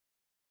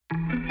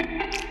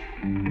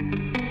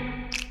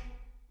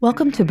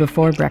Welcome to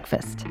Before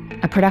Breakfast,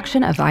 a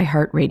production of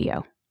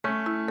iHeartRadio.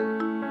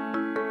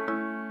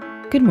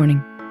 Good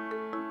morning.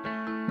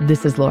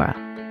 This is Laura.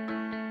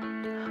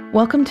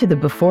 Welcome to the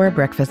Before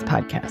Breakfast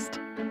podcast.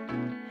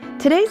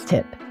 Today's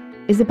tip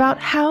is about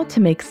how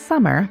to make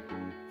summer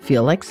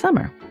feel like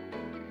summer.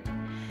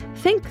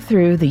 Think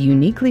through the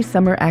uniquely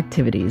summer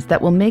activities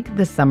that will make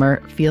the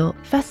summer feel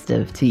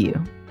festive to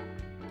you.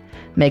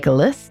 Make a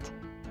list,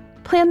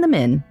 plan them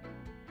in,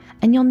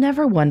 and you'll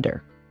never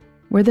wonder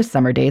where the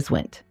summer days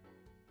went.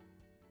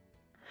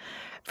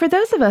 For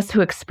those of us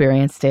who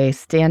experienced a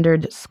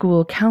standard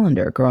school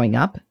calendar growing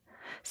up,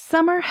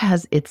 summer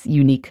has its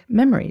unique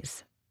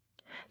memories.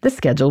 The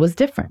schedule was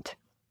different.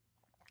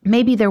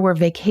 Maybe there were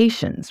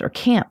vacations or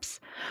camps,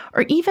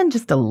 or even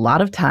just a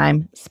lot of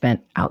time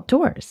spent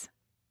outdoors.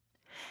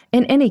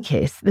 In any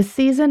case, the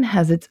season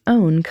has its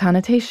own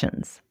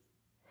connotations.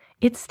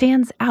 It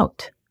stands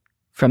out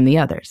from the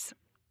others.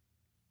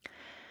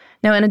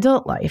 Now, in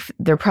adult life,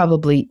 there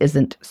probably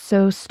isn't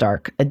so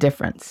stark a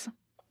difference.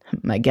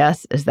 My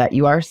guess is that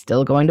you are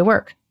still going to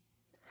work.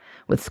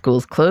 With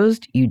schools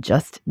closed, you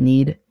just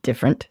need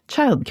different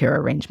childcare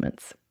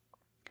arrangements.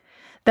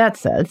 That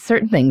said,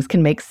 certain things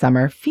can make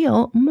summer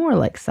feel more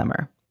like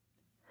summer.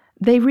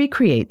 They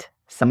recreate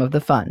some of the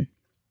fun.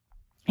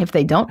 If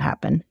they don't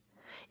happen,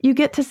 you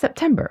get to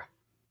September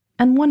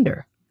and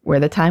wonder where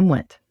the time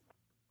went.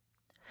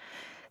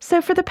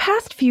 So for the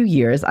past few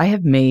years, I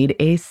have made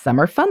a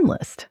summer fun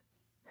list.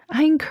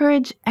 I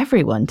encourage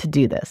everyone to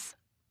do this.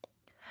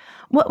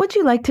 What would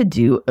you like to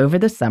do over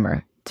the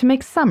summer to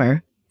make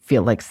summer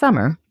feel like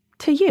summer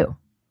to you?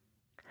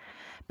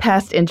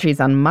 Past entries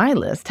on my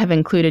list have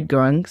included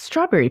going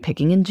strawberry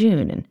picking in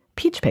June and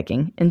peach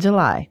picking in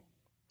July.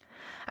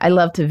 I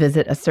love to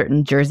visit a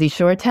certain Jersey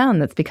Shore town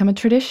that's become a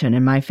tradition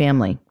in my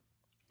family.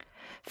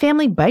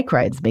 Family bike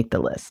rides make the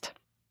list.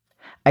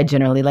 I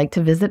generally like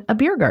to visit a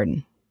beer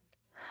garden.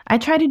 I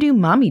try to do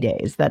mommy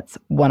days, that's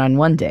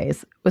one-on-one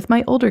days, with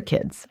my older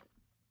kids.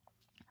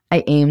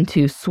 I aim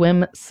to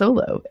swim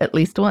solo at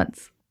least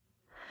once.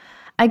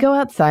 I go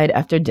outside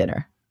after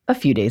dinner a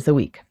few days a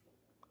week.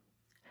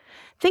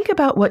 Think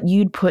about what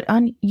you'd put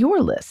on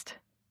your list.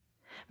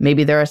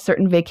 Maybe there are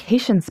certain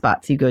vacation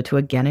spots you go to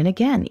again and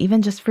again,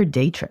 even just for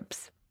day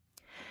trips.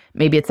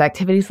 Maybe it's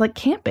activities like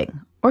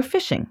camping or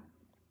fishing.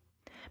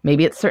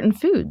 Maybe it's certain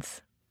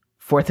foods,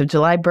 4th of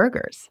July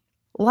burgers,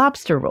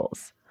 lobster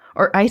rolls,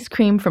 or ice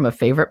cream from a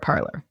favorite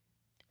parlor.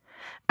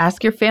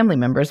 Ask your family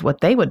members what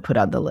they would put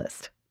on the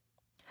list.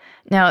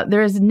 Now,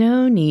 there is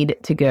no need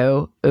to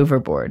go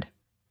overboard.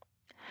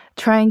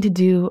 Trying to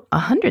do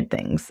 100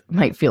 things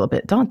might feel a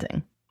bit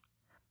daunting.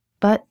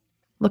 But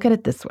look at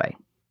it this way.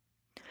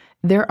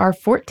 There are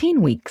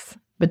 14 weeks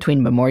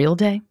between Memorial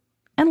Day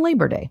and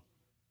Labor Day.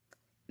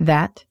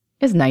 That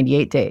is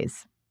 98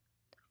 days,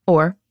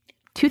 or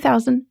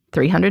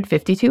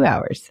 2,352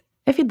 hours,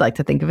 if you'd like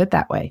to think of it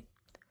that way.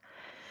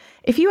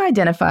 If you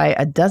identify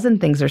a dozen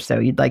things or so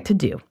you'd like to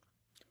do,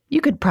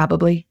 you could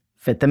probably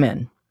fit them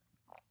in.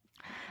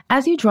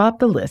 As you draw up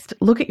the list,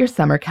 look at your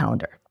summer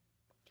calendar.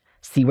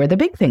 See where the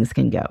big things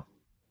can go.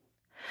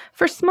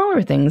 For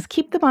smaller things,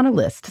 keep them on a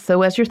list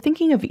so as you're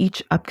thinking of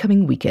each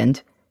upcoming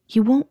weekend,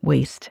 you won't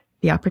waste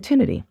the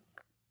opportunity.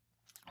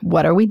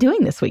 What are we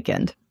doing this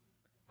weekend?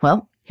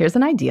 Well, here's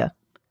an idea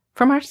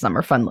from our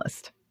summer fun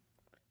list.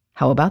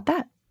 How about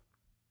that?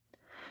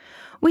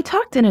 We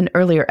talked in an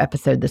earlier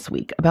episode this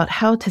week about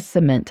how to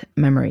cement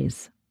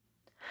memories.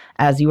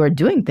 As you are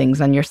doing things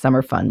on your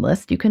summer fun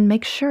list, you can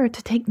make sure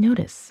to take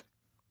notice.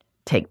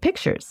 Take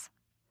pictures.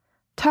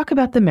 Talk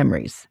about the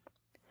memories.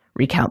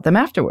 Recount them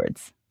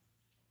afterwards.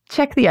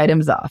 Check the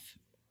items off.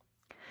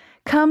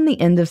 Come the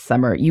end of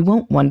summer, you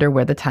won't wonder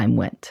where the time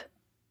went.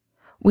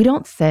 We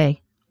don't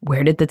say,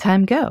 "Where did the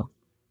time go?"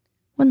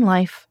 when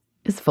life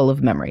is full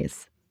of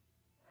memories.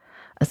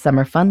 A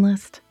summer fun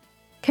list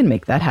can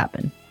make that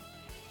happen.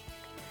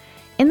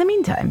 In the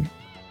meantime,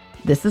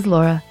 this is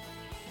Laura.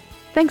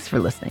 Thanks for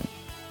listening.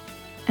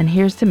 And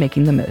here's to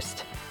making the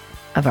most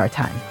of our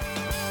time.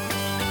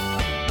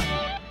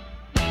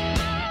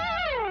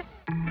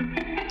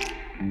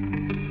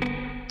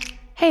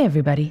 Hey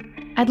everybody,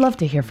 I'd love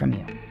to hear from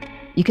you.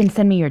 You can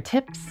send me your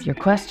tips, your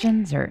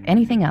questions, or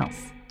anything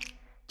else.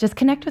 Just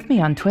connect with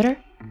me on Twitter,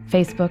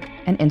 Facebook,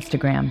 and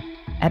Instagram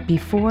at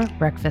Before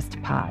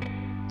Breakfast Pod.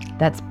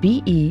 That's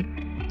BE,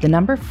 the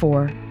number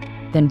 4,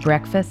 then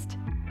breakfast,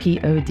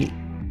 POD.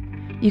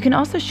 You can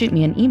also shoot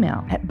me an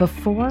email at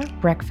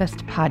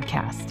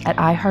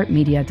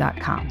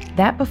beforebreakfastpodcast@iheartmedia.com.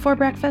 That Before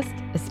Breakfast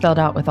is spelled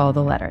out with all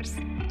the letters.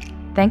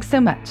 Thanks so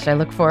much. I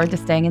look forward to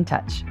staying in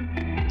touch.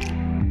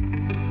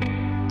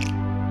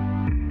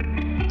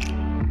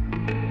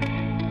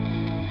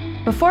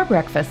 Before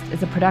Breakfast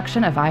is a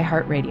production of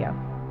iHeartRadio.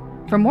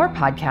 For more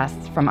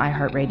podcasts from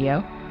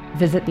iHeartRadio,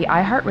 visit the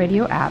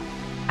iHeartRadio app,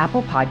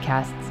 Apple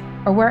Podcasts,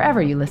 or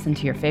wherever you listen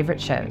to your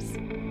favorite shows.